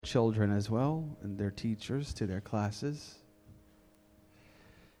children as well and their teachers to their classes.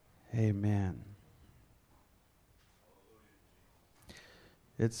 Amen.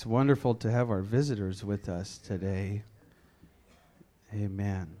 It's wonderful to have our visitors with us today.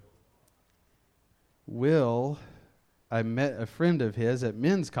 Amen. Will, I met a friend of his at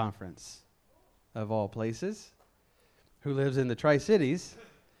men's conference, of all places, who lives in the Tri-Cities.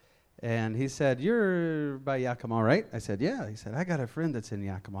 And he said, "You're by Yakima, right?" I said, "Yeah." He said, "I got a friend that's in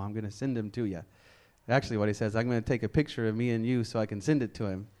Yakima. I'm going to send him to you." Actually, what he says, "I'm going to take a picture of me and you so I can send it to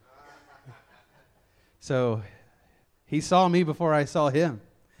him." So he saw me before I saw him.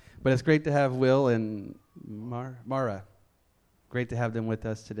 But it's great to have Will and Mara. Great to have them with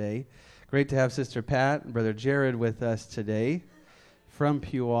us today. Great to have Sister Pat and Brother Jared with us today from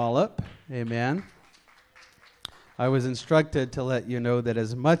Puyallup. Amen. I was instructed to let you know that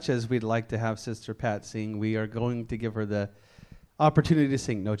as much as we'd like to have Sister Pat sing, we are going to give her the opportunity to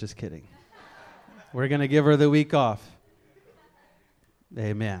sing. No, just kidding. We're going to give her the week off.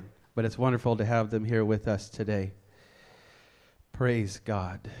 Amen. But it's wonderful to have them here with us today. Praise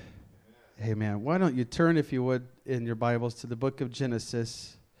God. Amen. Why don't you turn, if you would, in your Bibles to the book of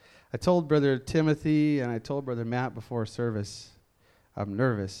Genesis. I told Brother Timothy and I told Brother Matt before service, I'm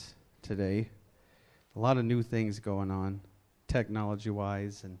nervous today. A lot of new things going on,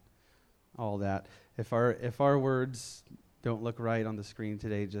 technology-wise and all that. If our words don't look right on the screen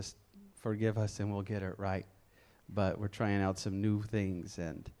today, just forgive us and we'll get it right. But we're trying out some new things,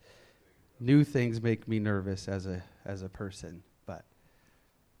 and new things make me nervous as a person. But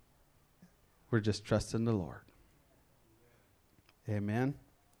we're just trusting the Lord. Amen.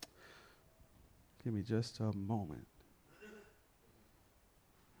 Give me just a moment.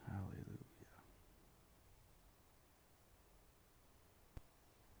 Hallelujah.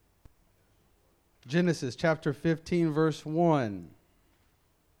 Genesis chapter 15, verse 1.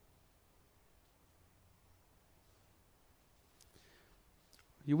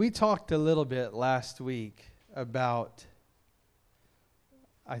 We talked a little bit last week about,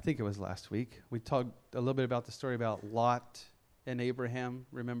 I think it was last week, we talked a little bit about the story about Lot and Abraham.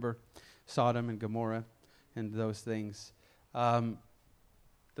 Remember Sodom and Gomorrah and those things.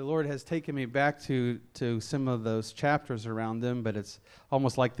 The Lord has taken me back to some of those chapters around them, but it's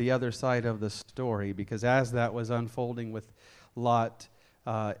almost like the other side of the story, because as that was unfolding with Lot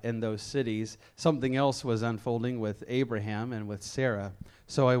in those cities, something else was unfolding with Abraham and with Sarah.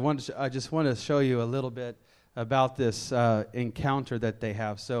 So I just want to show you a little bit about this encounter that they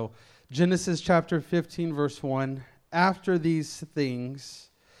have. So Genesis chapter 15, verse 1, after these things,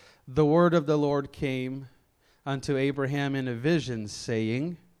 the word of the Lord came unto Abraham in a vision,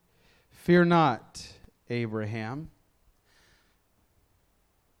 saying, "Fear not, Abraham."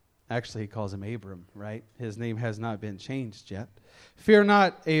 Actually, he calls him Abram, right? His name has not been changed yet. "Fear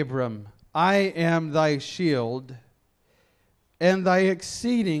not, Abram, I am thy shield and thy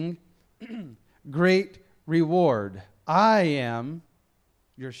exceeding great reward." I am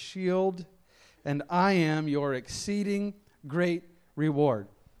your shield and I am your exceeding great reward.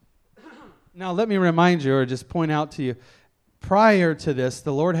 Now, let me remind you, or just point out to you, prior to this,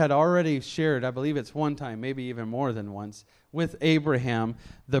 the Lord had already shared, I believe it's one time, maybe even more than once, with Abraham,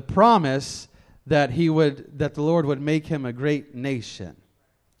 the promise that the Lord would make him a great nation.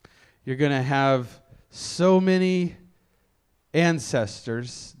 You're going to have so many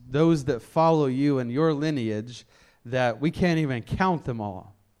ancestors, those that follow you and your lineage, that we can't even count them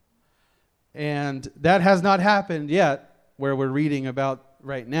all. And that has not happened yet, where we're reading about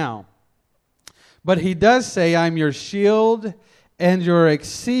right now. But he does say, "I'm your shield and your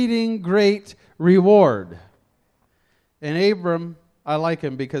exceeding great reward." And Abram, I like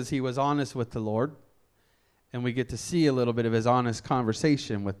him because he was honest with the Lord. And we get to see a little bit of his honest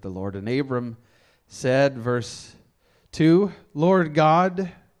conversation with the Lord. And Abram said, verse 2, "Lord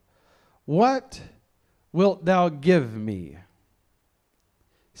God, what wilt thou give me,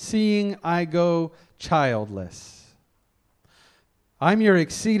 seeing I go childless? I'm your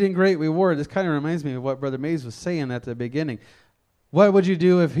exceeding great reward." This kind of reminds me of what Brother Mays was saying at the beginning. What would you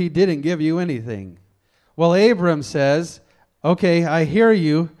do if he didn't give you anything? Well, Abram says, okay, I hear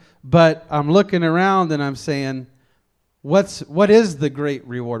you, but I'm looking around and I'm saying, what is the great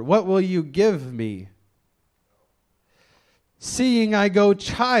reward? What will you give me? "Seeing I go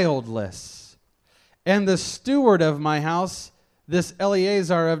childless, and the steward of my house, this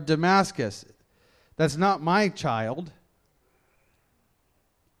Eleazar of Damascus." That's not my child.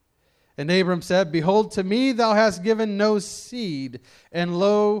 And Abram said, "Behold, to me thou hast given no seed, and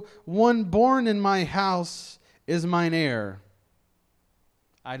lo, one born in my house is mine heir."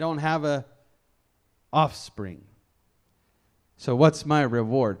 I don't have a offspring. So what's my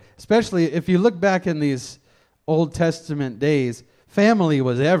reward? Especially if you look back in these Old Testament days, family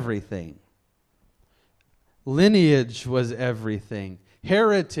was everything. Lineage was everything.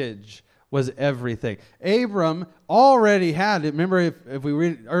 Heritage was everything. Abram already had it. Remember, if we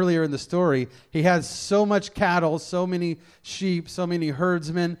read earlier in the story, he had so much cattle, so many sheep, so many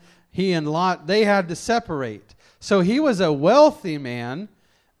herdsmen. He and Lot, they had to separate. So he was a wealthy man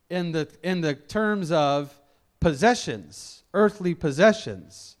in the terms of possessions, earthly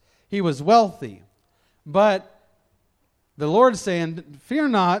possessions. He was wealthy. But the Lord's saying, fear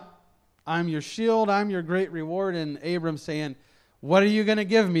not, I'm your shield, I'm your great reward. And Abram saying, what are you going to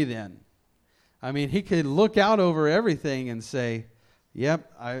give me then? I mean, he could look out over everything and say,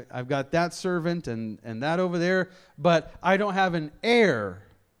 yep, I've got that servant and that over there, but I don't have an heir.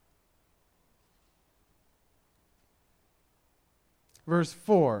 Verse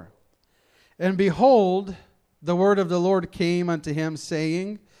 4, and behold, the word of the Lord came unto him,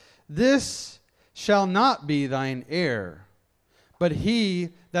 saying, this shall not be thine heir, but he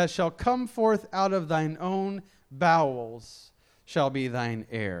that shall come forth out of thine own bowels shall be thine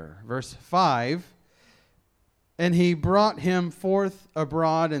heir. Verse 5, and he brought him forth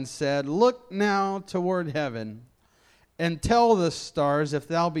abroad and said, look now toward heaven, and tell the stars if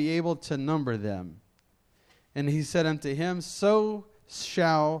thou be able to number them. And he said unto him, so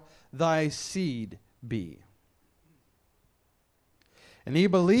shall thy seed be. And he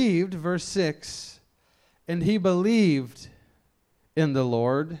believed, verse 6, and he believed in the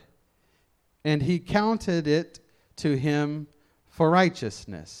Lord, and he counted it to him for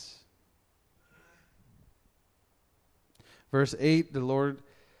righteousness. Verse 8,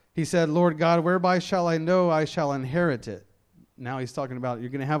 he said, Lord God, whereby shall I know I shall inherit it? Now he's talking about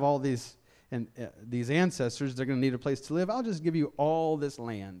you're going to have all these ancestors, they're going to need a place to live. I'll just give you all this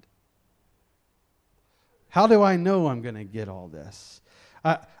land. How do I know I'm going to get all this?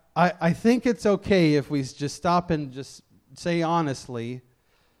 I think it's okay if we just stop and just say honestly,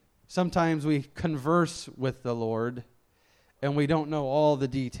 sometimes we converse with the Lord and we don't know all the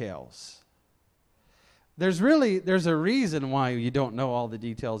details. There's a reason why you don't know all the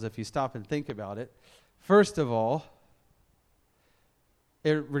details if you stop and think about it. First of all,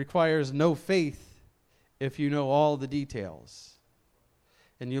 it requires no faith if you know all the details.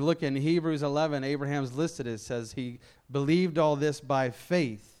 And you look in Hebrews 11, Abraham's listed, it says he believed all this by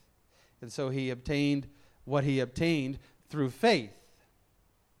faith. And so he obtained what he obtained through faith.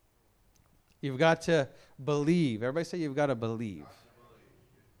 You've got to believe. Everybody say you've got to believe.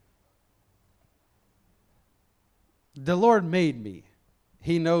 The Lord made me.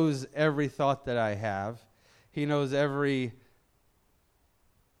 He knows every thought that I have. He knows every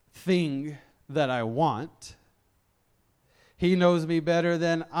thing that I want. He knows me better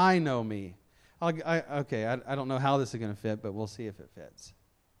than I know me. I don't know how this is going to fit, but we'll see if it fits.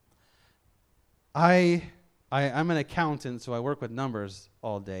 I'm an accountant, so I work with numbers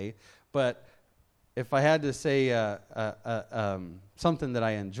all day. But if I had to say something that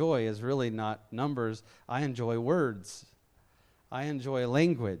I enjoy is really not numbers. I enjoy words. I enjoy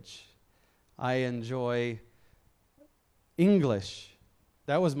language. I enjoy English.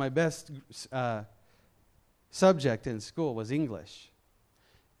 That was my best subject in school was English.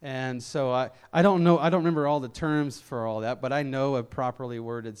 And so I don't remember all the terms for all that, but I know a properly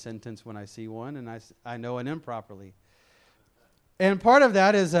worded sentence when I see one, and I know an improperly. And part of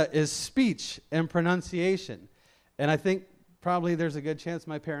that is speech and pronunciation. And I think probably there's a good chance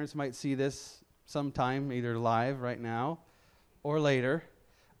my parents might see this sometime, either live right now or later.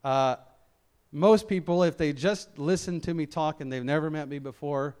 Most people, if they just listen to me talk and they've never met me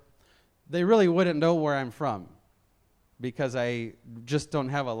before, they really wouldn't know where I'm from because I just don't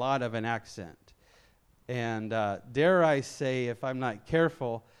have a lot of an accent. And dare I say, if I'm not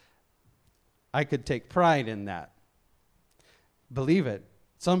careful, I could take pride in that. Believe it.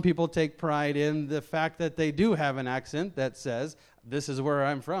 Some people take pride in the fact that they do have an accent that says, this is where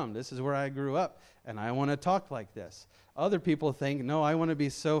I'm from, this is where I grew up, and I want to talk like this. Other people think, no, I want to be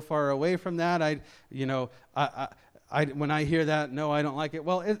so far away from that. When I hear that, no, I don't like it.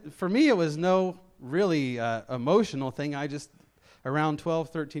 Well, for me, it was no really emotional thing. I just, around 12,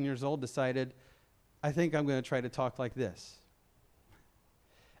 13 years old, decided, I think I'm going to try to talk like this.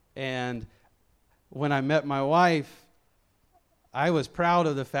 And when I met my wife, I was proud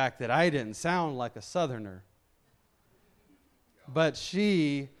of the fact that I didn't sound like a Southerner. But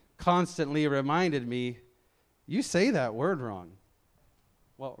she constantly reminded me, you say that word wrong.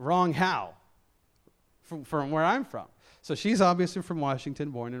 Well, wrong how? From where I'm from. So she's obviously from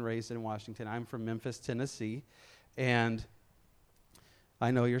Washington, born and raised in Washington. I'm from Memphis, Tennessee. And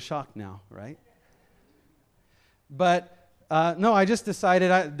I know you're shocked now, right? But No, I just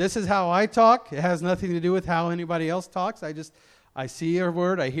decided this is how I talk. It has nothing to do with how anybody else talks. I see a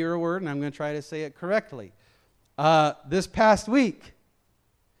word, I hear a word, and I'm going to try to say it correctly. This past week,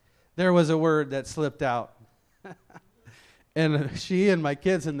 there was a word that slipped out. And she and my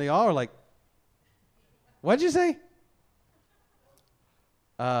kids, and they all are like, what'd you say?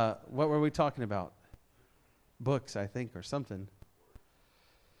 What were we talking about? Books, I think, or something.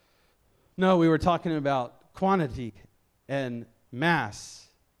 No, we were talking about quantity and mass.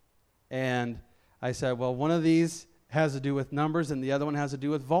 And I said, well, one of these has to do with numbers and the other one has to do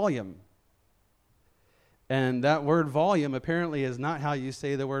with volume. And that word volume apparently is not how you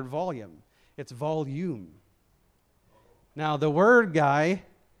say the word volume. It's volume. Now, the word guy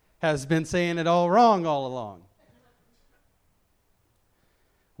has been saying it all wrong all along.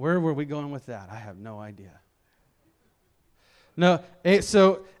 Where were we going with that? I have no idea. No,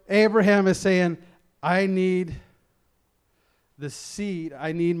 so Abraham is saying, I need the seed.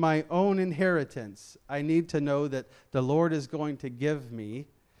 I need my own inheritance. I need to know that the Lord is going to give me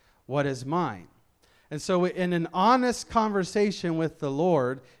what is mine. And so in an honest conversation with the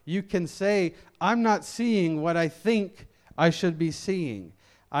Lord, you can say, I'm not seeing what I think I should be seeing.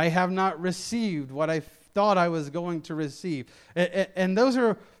 I have not received what I thought I was going to receive. And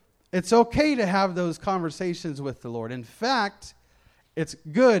it's okay to have those conversations with the Lord. In fact, it's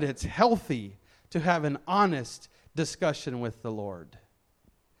good, it's healthy to have an honest discussion with the Lord.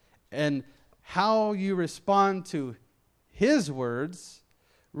 And how you respond to His words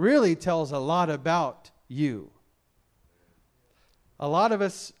really tells a lot about you. A lot of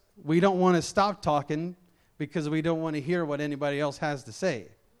us, we don't want to stop talking because we don't want to hear what anybody else has to say.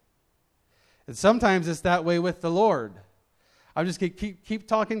 And sometimes it's that way with the Lord. I'm just going to keep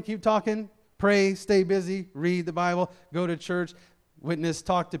talking, pray, stay busy, read the Bible, go to church, witness,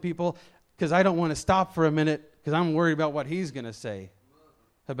 talk to people, because I don't want to stop for a minute because I'm worried about what He's going to say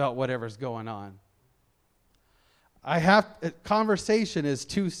about whatever's going on. Conversation is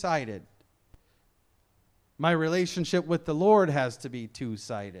two-sided. My relationship with the Lord has to be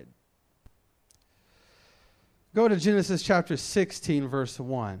two-sided. Go to Genesis chapter 16, verse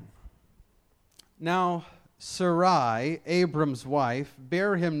 1. Now Sarai, Abram's wife,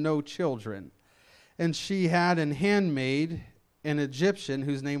 bare him no children, and she had an handmaid, an Egyptian,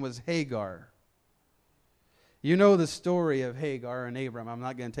 whose name was Hagar. You know the story of Hagar and Abram. I'm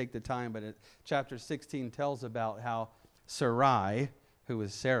not going to take the time, but chapter 16 tells about how Sarai, who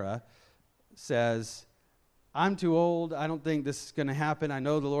is Sarah, says, I'm too old. I don't think this is going to happen. I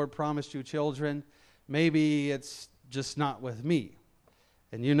know the Lord promised you children. Maybe it's just not with me.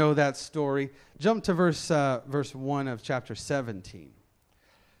 And you know that story. Jump to verse 1 of chapter 17.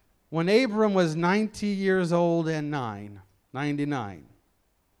 When Abram was 90 years old and 99,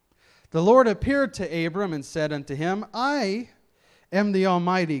 the Lord appeared to Abram and said unto him, I am the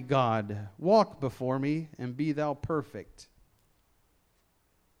Almighty God. Walk before me and be thou perfect.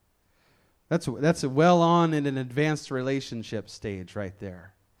 That's well on in an advanced relationship stage right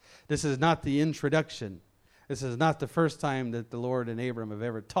there. This is not the introduction. This is not the first time that the Lord and Abram have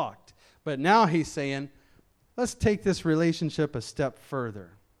ever talked. But now He's saying, let's take this relationship a step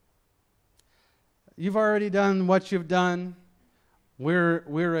further. You've already done what you've done.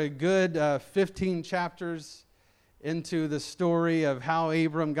 We're a good 15 chapters into the story of how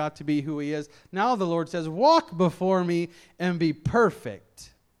Abram got to be who he is. Now the Lord says, walk before me and be perfect.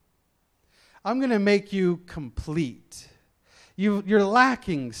 I'm going to make you complete. You're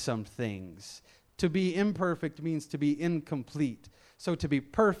lacking some things. To be imperfect means to be incomplete. So to be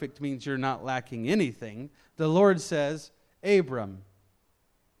perfect means you're not lacking anything. The Lord says, Abram,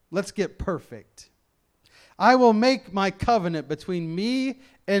 let's get perfect. I will make my covenant between me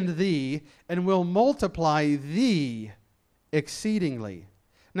and thee, and will multiply thee exceedingly.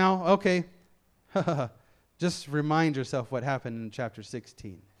 Now, okay, just remind yourself what happened in chapter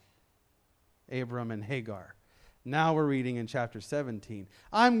 16. Abram and Hagar. Now we're reading in chapter 17.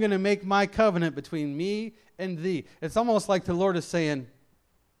 I'm going to make my covenant between me and thee. It's almost like the Lord is saying,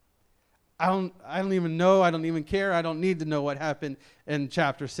 I don't even know, I don't even care, I don't need to know what happened in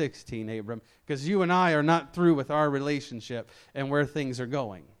chapter 16, Abram, because you and I are not through with our relationship and where things are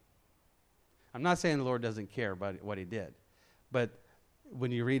going. I'm not saying the Lord doesn't care about what He did, but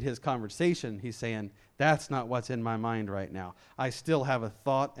when you read His conversation, He's saying, that's not what's in my mind right now. I still have a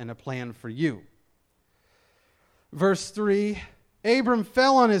thought and a plan for you. Verse 3, Abram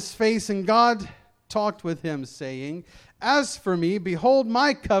fell on his face, and God talked with him, saying, as for me, behold,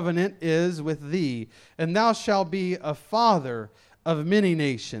 my covenant is with thee, and thou shalt be a father of many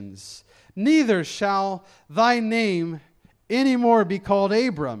nations. Neither shall thy name any more be called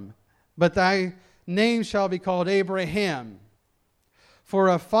Abram, but thy name shall be called Abraham, for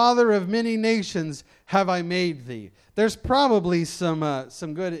a father of many nations have I made thee. There's probably some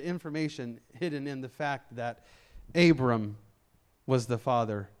good information hidden in the fact that Abram was the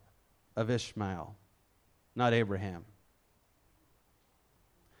father of Ishmael, not Abraham.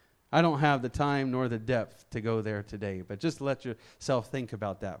 I don't have the time nor the depth to go there today, but just let yourself think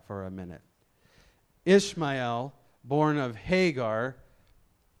about that for a minute. Ishmael, born of Hagar,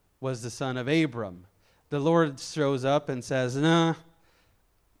 was the son of Abram. The Lord shows up and says, "Nah,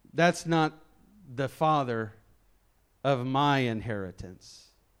 that's not the father of my inheritance.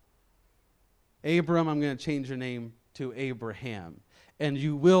 Abram, I'm going to change your name to Abraham, and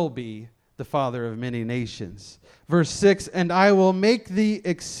you will be the father of many nations." Verse 6, "And I will make thee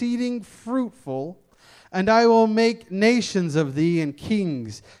exceeding fruitful, and I will make nations of thee, and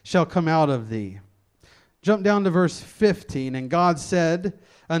kings shall come out of thee." Jump down to verse 15, "And God said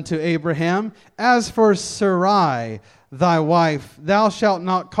unto Abraham, As for Sarai, thy wife, thou shalt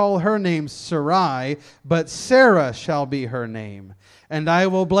not call her name Sarai, but Sarah shall be her name. And I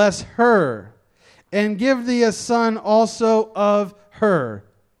will bless her, and give thee a son also of her."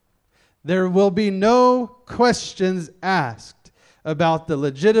 There will be no questions asked about the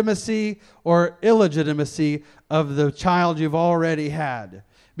legitimacy or illegitimacy of the child you've already had.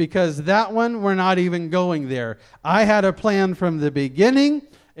 Because that one, we're not even going there. I had a plan from the beginning,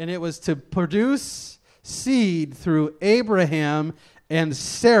 and it was to produce seed through Abraham and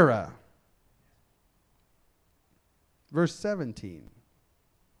Sarah. Verse 17.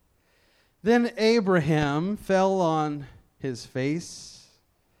 "Then Abraham fell on his face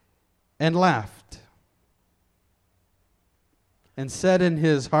and laughed, and said in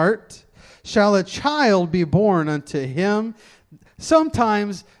his heart, Shall a child be born unto him?"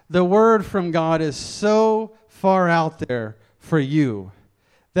 Sometimes the word from God is so far out there for you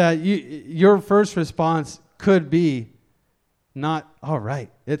that your first response could be not, "All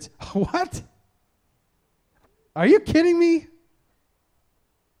right." It's, "What? Are you kidding me?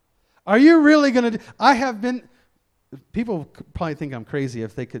 Are you really going to do?" I have been... People probably think I'm crazy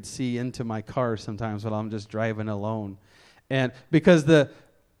if they could see into my car sometimes while I'm just driving alone. And because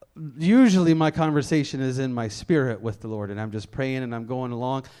usually my conversation is in my spirit with the Lord, and I'm just praying and I'm going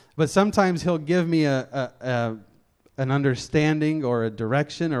along. But sometimes He'll give me an understanding or a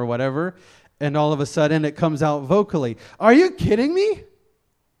direction or whatever, and all of a sudden it comes out vocally. Are you kidding me?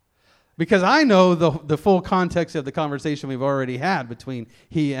 Because I know the full context of the conversation we've already had between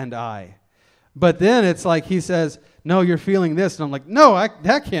He and I. But then it's like He says, "No, you're feeling this." And I'm like, "No,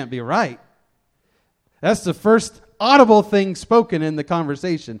 that can't be right." That's the first audible thing spoken in the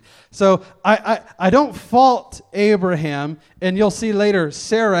conversation. So I don't fault Abraham, and you'll see later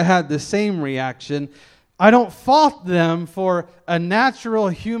Sarah had the same reaction. I don't fault them for a natural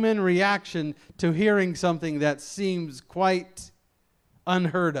human reaction to hearing something that seems quite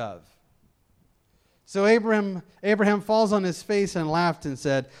unheard of. So Abraham falls on his face and laughed and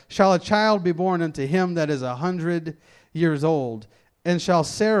said, "Shall a child be born unto him that is 100 years old? And shall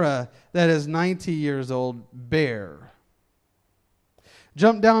Sarah that is 90 years old bear?"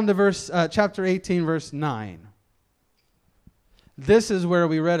 Jump down to chapter 18, verse 9. This is where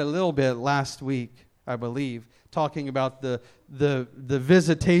we read a little bit last week, I believe, talking about the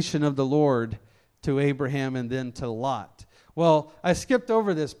visitation of the Lord to Abraham and then to Lot. Well, I skipped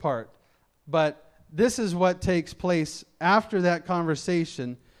over this part, but this is what takes place after that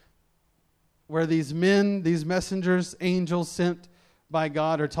conversation where these men, these messengers, angels sent by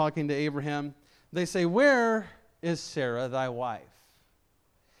God are talking to Abraham. They say, "Where is Sarah, thy wife?"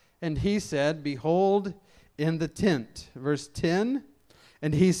 And he said, "Behold, in the tent." Verse 10,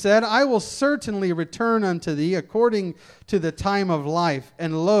 "And he said, I will certainly return unto thee according to the time of life.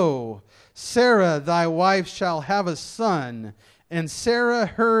 And lo, Sarah, thy wife, shall have a son. And Sarah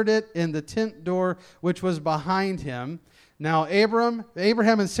heard it in the tent door which was behind him. Now Abraham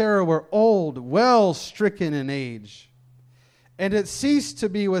and Sarah were old, well stricken in age. And it ceased to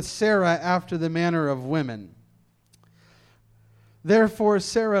be with Sarah after the manner of women. Therefore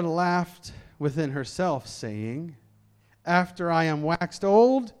Sarah laughed within herself, saying, After I am waxed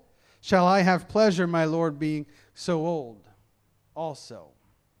old, shall I have pleasure, my Lord, being so old also."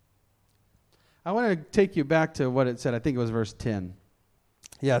 I want to take you back to what it said. I think it was verse 10.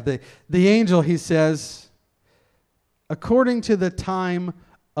 Yeah, the angel, he says, according to the time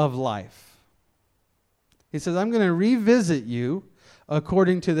of life. He says, I'm going to revisit you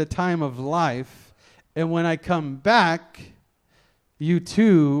according to the time of life, and when I come back, you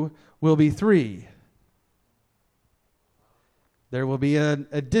two will be three. There will be an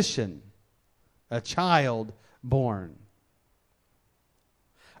addition, a child born.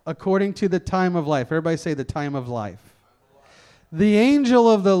 according to the time of life. Everybody say the time of life. The angel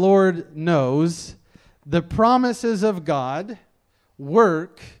of the Lord knows the promises of God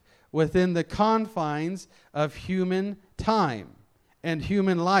work within the confines of human time and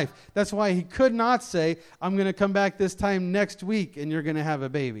human life. That's why he could not say, I'm going to come back this time next week and you're going to have a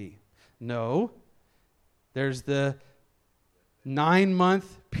baby. No. There's the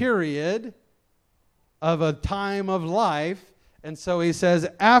 9-month period of a time of life. And so he says,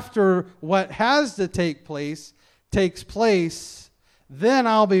 after what has to take place takes place, then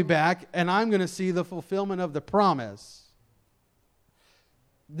I'll be back and I'm going to see the fulfillment of the promise.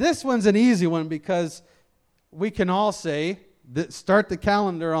 This one's an easy one because we can all say, that start the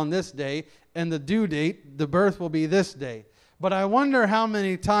calendar on this day and the due date, the birth will be this day. But I wonder how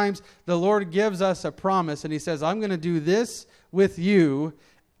many times the Lord gives us a promise and he says, I'm going to do this with you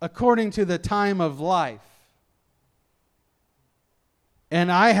according to the time of life.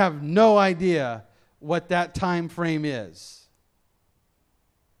 And I have no idea what that time frame is.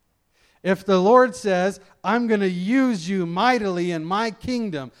 If the Lord says, I'm going to use you mightily in my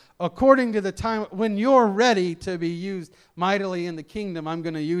kingdom, according to the time, when you're ready to be used mightily in the kingdom, I'm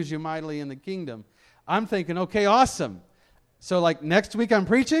going to use you mightily in the kingdom. I'm thinking, okay, awesome. So like next week I'm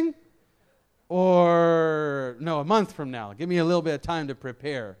preaching? Or, no, a month from now. Give me a little bit of time to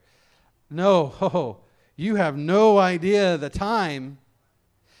prepare. No, you have no idea the time,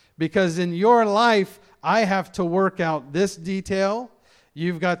 because in your life, I have to work out this detail.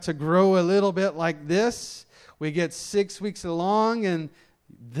 You've got to grow a little bit like this. We get 6 weeks along, and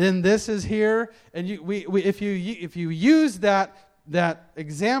then this is here. And if you use that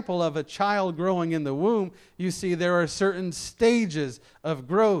example of a child growing in the womb, you see there are certain stages of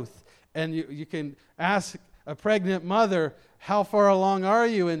growth. And you can ask a pregnant mother, how far along are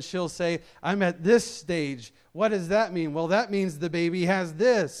you? And she'll say, I'm at this stage. What does that mean? Well, that means the baby has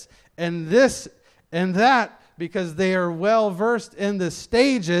this and that, because they are well versed in the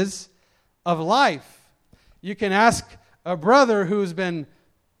stages of life. You can ask a brother who's been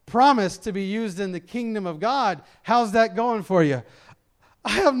promised to be used in the kingdom of God, how's that going for you?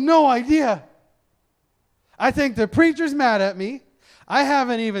 I have no idea. I think the preacher's mad at me. I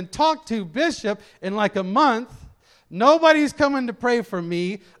haven't even talked to Bishop in like a month. Nobody's coming to pray for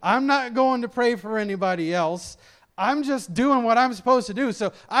me. I'm not going to pray for anybody else. I'm just doing what I'm supposed to do.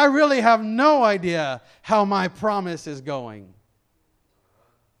 So I really have no idea how my promise is going.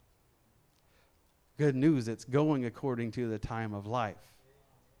 Good news, it's going according to the time of life.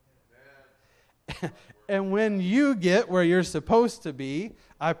 And when you get where you're supposed to be,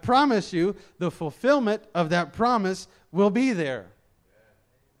 I promise you, the fulfillment of that promise will be there.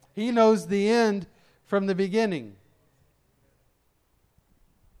 He knows the end from the beginning.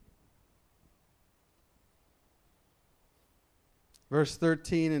 Verse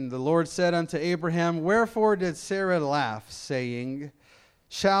 13, and the Lord said unto Abraham, wherefore did Sarah laugh, saying,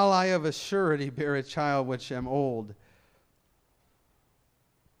 shall I of a surety bear a child which am old?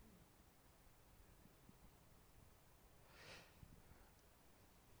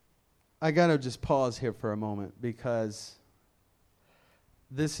 I got to just pause here for a moment, because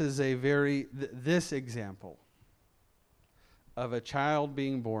this is this example of a child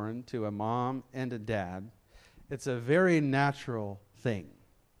being born to a mom and a dad. It's a very natural thing.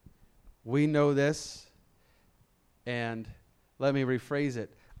 We know this, and let me rephrase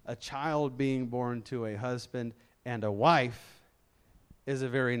it. A child being born to a husband and a wife is a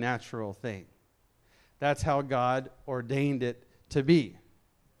very natural thing. That's how God ordained it to be.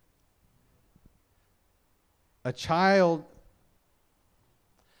 A child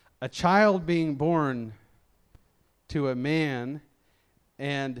being born to a man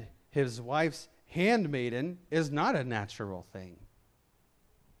and his wife's handmaiden is not a natural thing.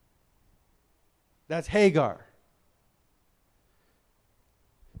 That's Hagar.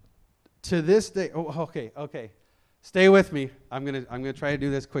 To this day, okay. Stay with me. I'm gonna try to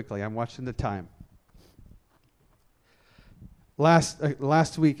do this quickly. I'm watching the time.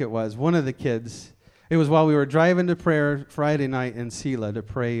 Last week it was one of the kids. It was while we were driving to prayer Friday night in Sela to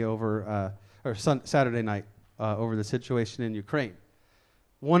pray over, Saturday night over the situation in Ukraine.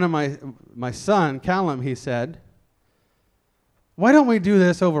 One of my son, Callum, he said, why don't we do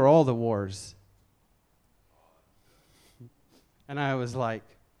this over all the wars? And I was like,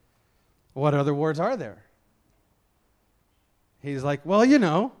 what other wars are there? He's like, well, you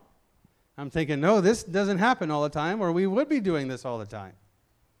know. I'm thinking, no, this doesn't happen all the time, or we would be doing this all the time.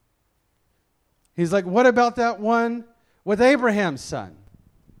 He's like, what about that one with Abraham's son?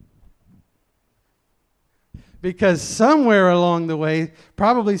 Because somewhere along the way,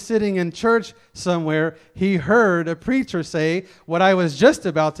 probably sitting in church somewhere, he heard a preacher say what I was just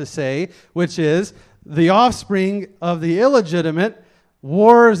about to say, which is the offspring of the illegitimate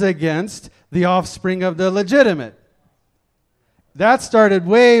wars against the offspring of the legitimate. That started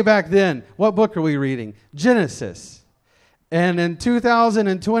way back then. What book are we reading? Genesis. And in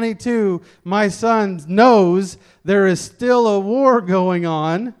 2022, my son knows there is still a war going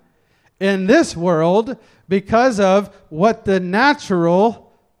on in this world because of what the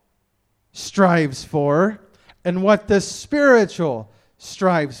natural strives for and what the spiritual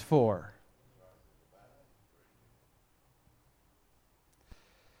strives for.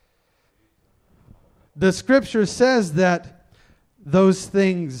 The scripture says that those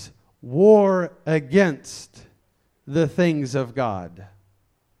things war against the things of God.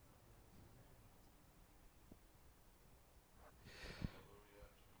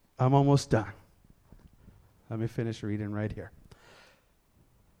 I'm almost done. Let me finish reading right here.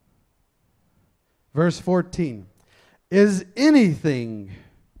 Verse 14. Is anything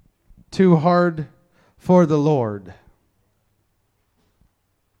too hard for the Lord?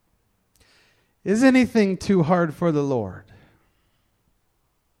 Is anything too hard for the Lord?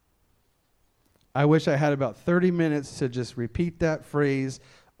 I wish I had about 30 minutes to just repeat that phrase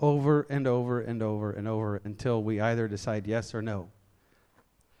over and over and over and over until we either decide yes or no.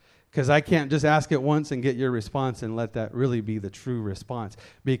 Because I can't just ask it once and get your response and let that really be the true response.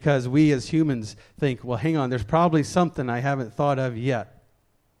 Because we as humans think, well, hang on, there's probably something I haven't thought of yet.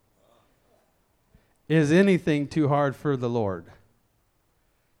 Is anything too hard for the Lord?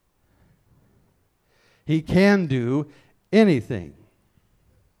 He can do anything.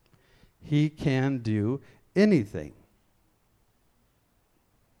 He can do anything.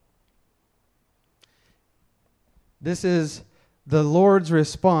 This is the Lord's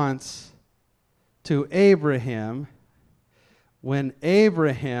response to Abraham when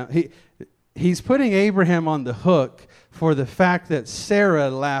he's putting Abraham on the hook for the fact that Sarah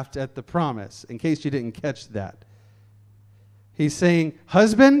laughed at the promise, in case you didn't catch that. He's saying,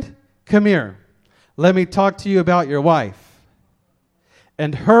 husband, come here. Let me talk to you about your wife.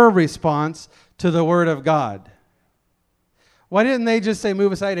 And her response to the word of God. Why didn't they just say,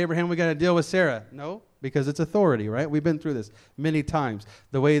 move aside, Abraham, we got to deal with Sarah? No, because it's authority, right? We've been through this many times,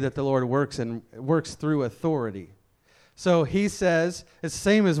 the way that the Lord works and works through authority. So he says, it's the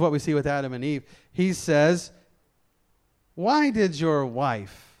same as what we see with Adam and Eve. He says, why did your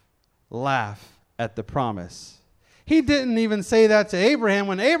wife laugh at the promise? He didn't even say that to Abraham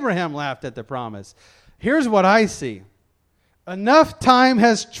when Abraham laughed at the promise. Here's what I see. Enough time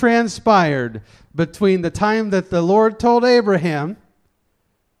has transpired between the time that the Lord told Abraham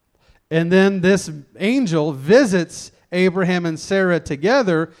and then this angel visits Abraham and Sarah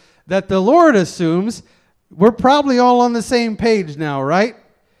together that the Lord assumes we're probably all on the same page now, right?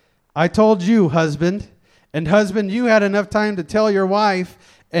 I told you, husband, and husband, you had enough time to tell your wife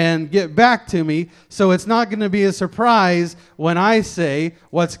and get back to me, so it's not going to be a surprise when I say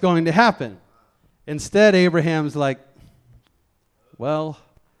what's going to happen. Instead, Abraham's like, well,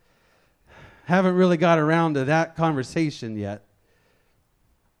 haven't really got around to that conversation yet.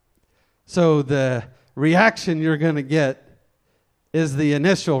 So the reaction you're going to get is the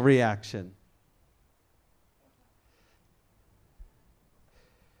initial reaction.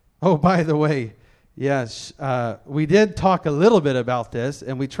 Oh, by the way, yes, we did talk a little bit about this,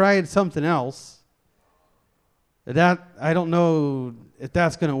 and we tried something else. That I don't know if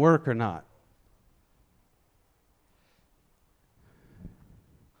that's going to work or not.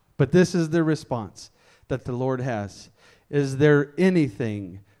 But this is the response that the Lord has. Is there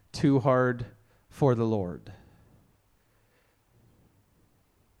anything too hard for the Lord?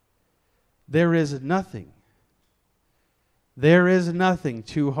 There is nothing. There is nothing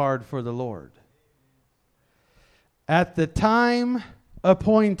too hard for the Lord. At the time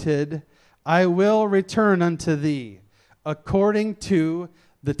appointed, I will return unto thee, according to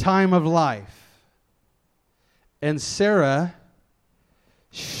the time of life. And Sarah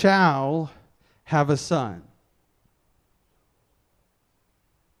shall have a son.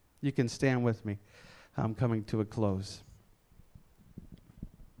 You can stand with me. I'm coming to a close.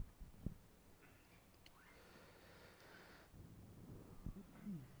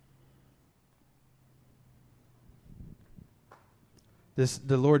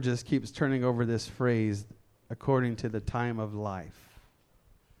 The Lord just keeps turning over this phrase, according to the time of life.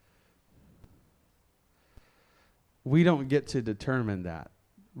 We don't get to determine that.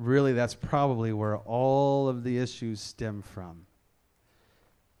 Really, that's probably where all of the issues stem from.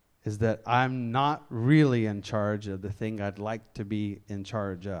 Is that I'm not really in charge of the thing I'd like to be in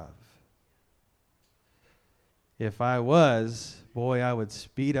charge of. If I was, boy, I would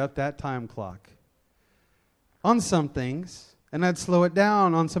speed up that time clock on some things, and I'd slow it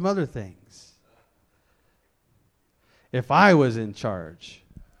down on some other things. If I was in charge,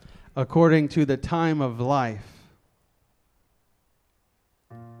 according to the time of life,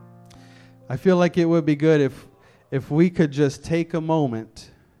 I feel like it would be good if we could just take a moment,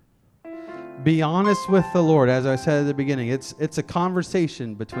 be honest with the Lord. As I said at the beginning, it's a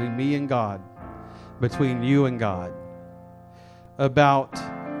conversation between me and God, between you and God, about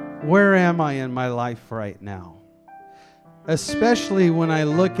where am I in my life right now? Especially when I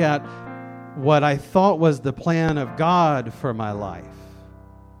look at what I thought was the plan of God for my life.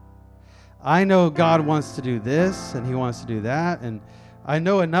 I know God wants to do this and He wants to do that, and I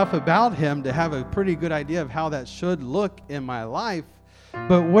know enough about Him to have a pretty good idea of how that should look in my life.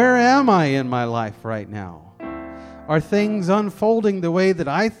 But where am I in my life right now? Are things unfolding the way that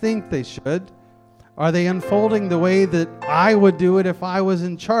I think they should? Are they unfolding the way that I would do it if I was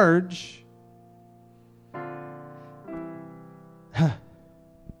in charge?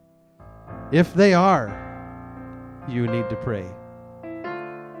 If they are, you need to pray.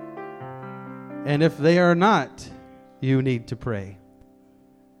 And if they are not, you need to pray.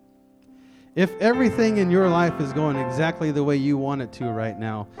 If everything in your life is going exactly the way you want it to right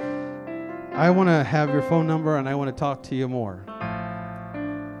now, I want to have your phone number and I want to talk to you more.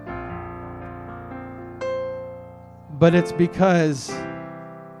 But it's because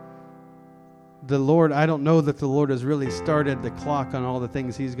the Lord, I don't know that the Lord has really started the clock on all the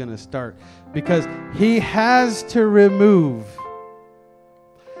things He's going to start, because He has to remove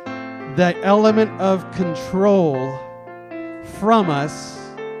that element of control from us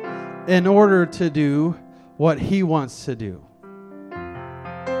in order to do what He wants to do.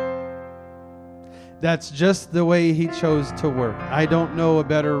 That's just the way He chose to work. I don't know a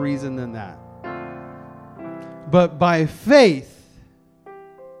better reason than that. But by faith,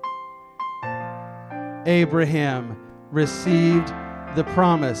 Abraham received the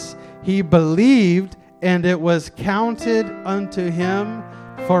promise. He believed, and it was counted unto him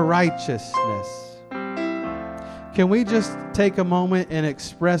for righteousness. Can we just take a moment and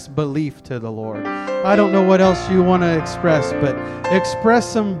express belief to the Lord? I don't know what else you want to express, but express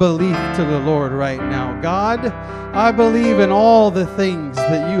some belief to the Lord right now. God, I believe in all the things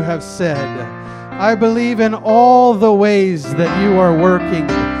that you have said. I believe in all the ways that you are working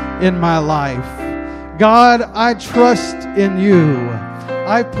in my life. God, I trust in you.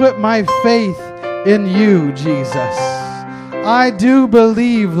 I put my faith in you, Jesus. I do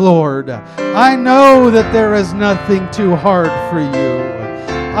believe, Lord. I know that there is nothing too hard for you.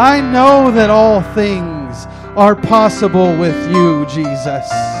 I know that all things are possible with you, Jesus.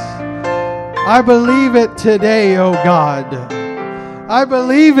 I believe it today, oh God. I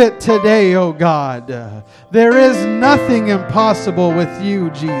believe it today, oh God. There is nothing impossible with you,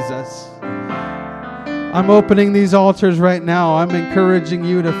 Jesus. I'm opening these altars right now. I'm encouraging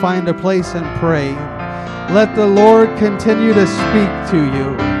you to find a place and pray. Let the Lord continue to speak to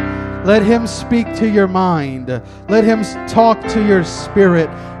you. Let Him speak to your mind. Let Him talk to your spirit,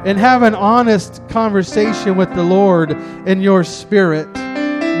 and have an honest conversation with the Lord in your spirit.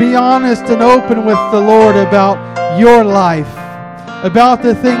 Be honest and open with the Lord about your life, about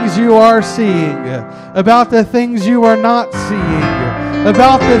the things you are seeing, about the things you are not seeing,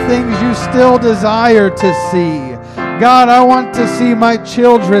 about the things you still desire to see. God, I want to see my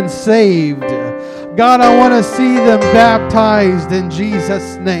children saved. God, I want to see them baptized in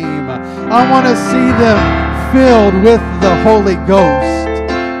Jesus' name. I want to see them filled with the Holy Ghost.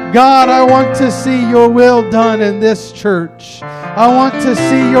 God, I want to see your will done in this church. I want to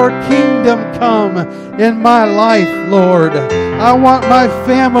see your kingdom come in my life, Lord. I want my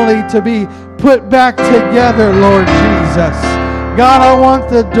family to be put back together, Lord Jesus. God, I want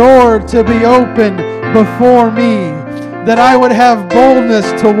the door to be open before me, that I would have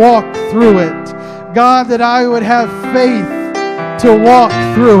boldness to walk through it. God, that I would have faith to walk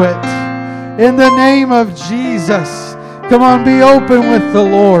through it. In the name of Jesus, come on, be open with the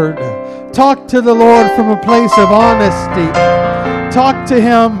Lord. Talk to the Lord from a place of honesty. Talk to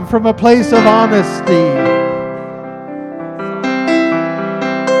Him from a place of honesty.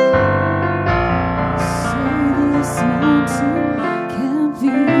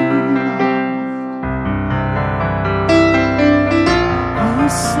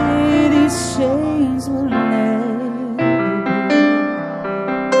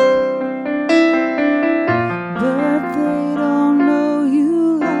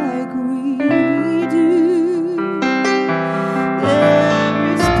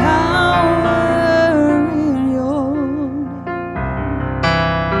 There is power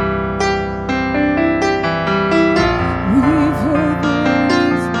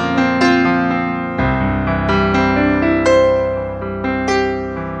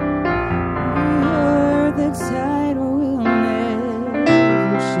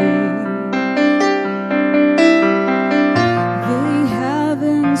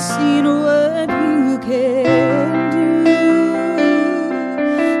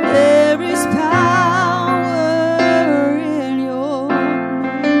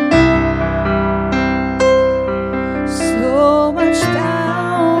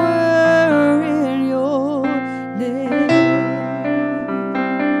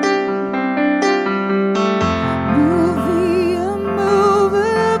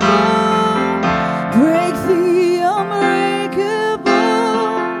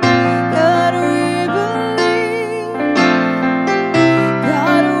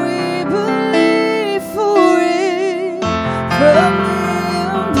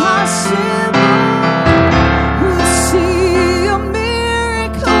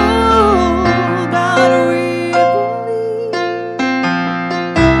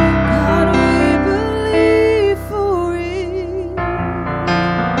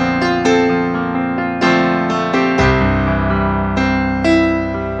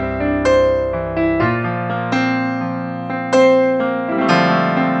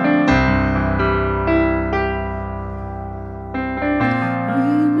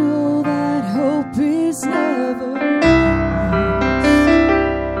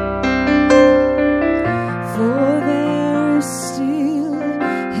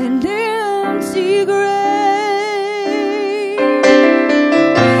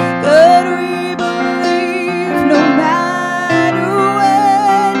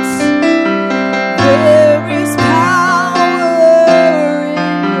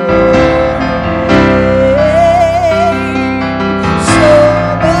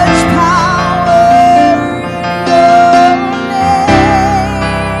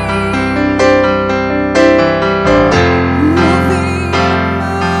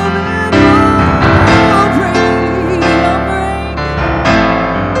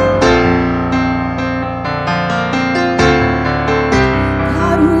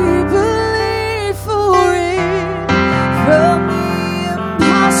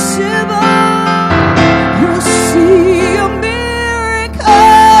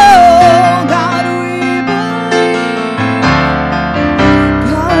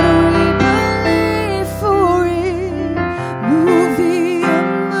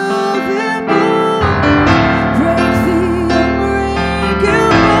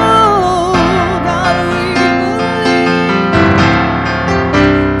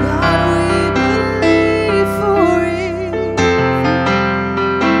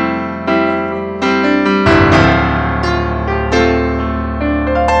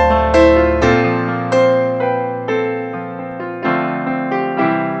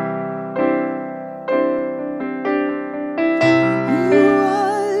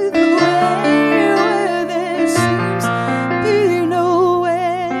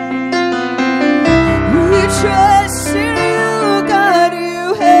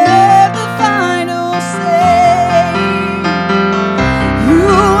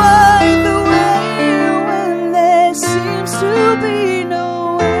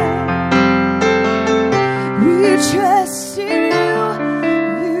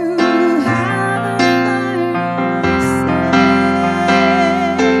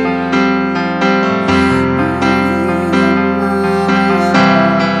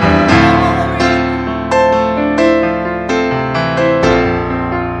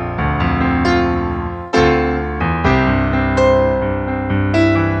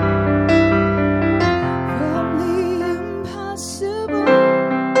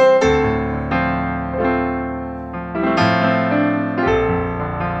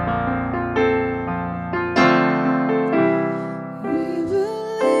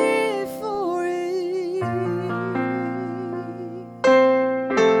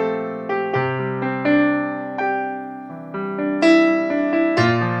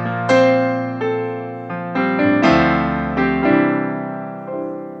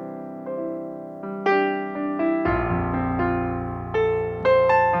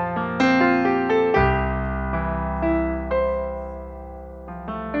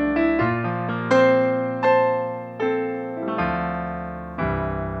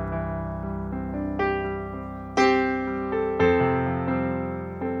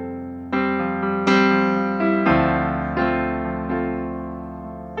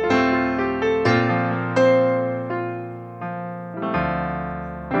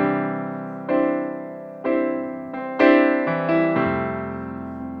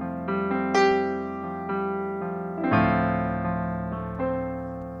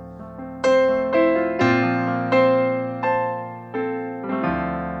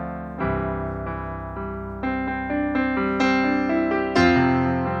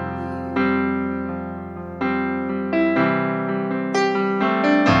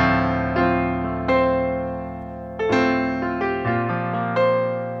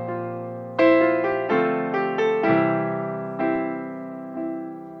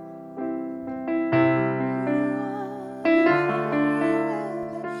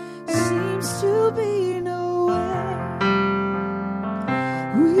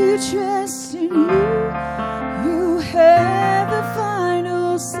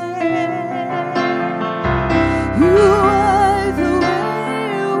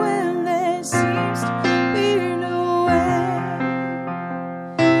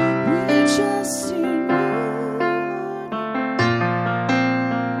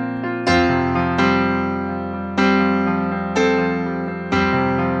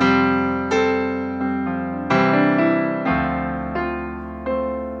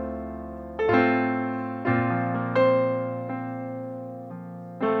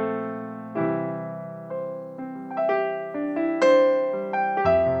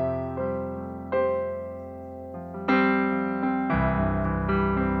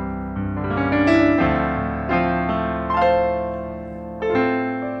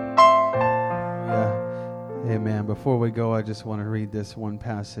before we go, I just want to read this one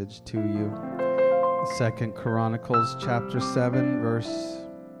passage to you. 2 Chronicles chapter 7, verse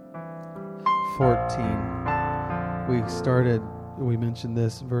 14. We mentioned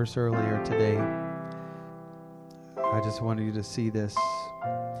this verse earlier today. I just wanted you to see this.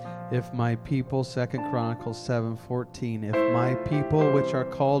 If my people, 2 Chronicles 7:14, if my people which are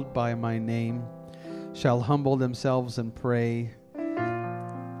called by my name shall humble themselves and pray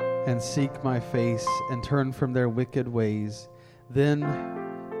and seek my face and turn from their wicked ways, then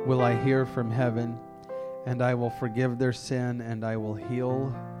will I hear from heaven, and I will forgive their sin, and I will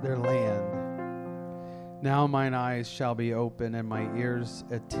heal their land. Now mine eyes shall be open, and my ears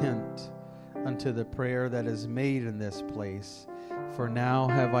attent unto the prayer that is made in this place. For now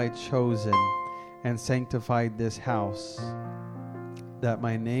have I chosen and sanctified this house, that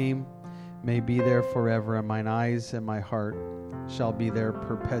my name may be there forever, and mine eyes and my heart shall be there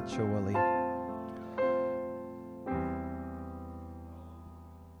perpetually.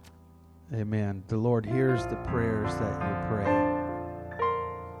 Amen. The Lord hears the prayers that you pray.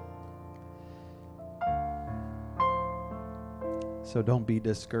 So don't be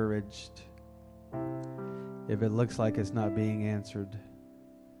discouraged if it looks like it's not being answered.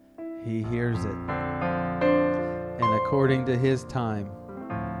 He hears it. And according to His time,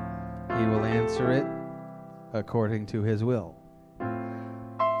 He will answer it according to His will.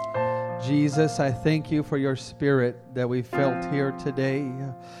 Jesus, I thank you for your Spirit that we felt here today.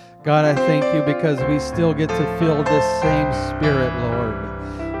 God, I thank you because we still get to feel this same Spirit,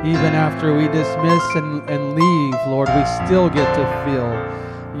 Lord. Even after we dismiss and leave, Lord, we still get to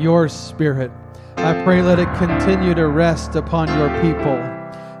feel your Spirit. I pray let it continue to rest upon your people.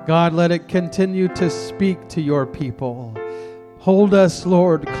 God, let it continue to speak to your people. Hold us,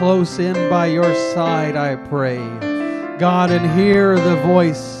 Lord, close in by your side, I pray. God, and hear the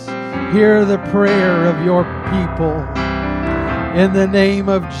voice, hear the prayer of your people. In the name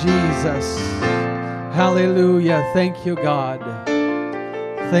of Jesus. Hallelujah. Thank you, God.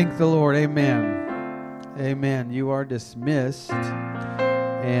 Thank the Lord. Amen. Amen. You are dismissed,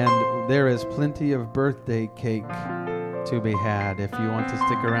 and there is plenty of birthday cake to be had if you want to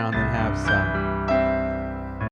stick around and have some.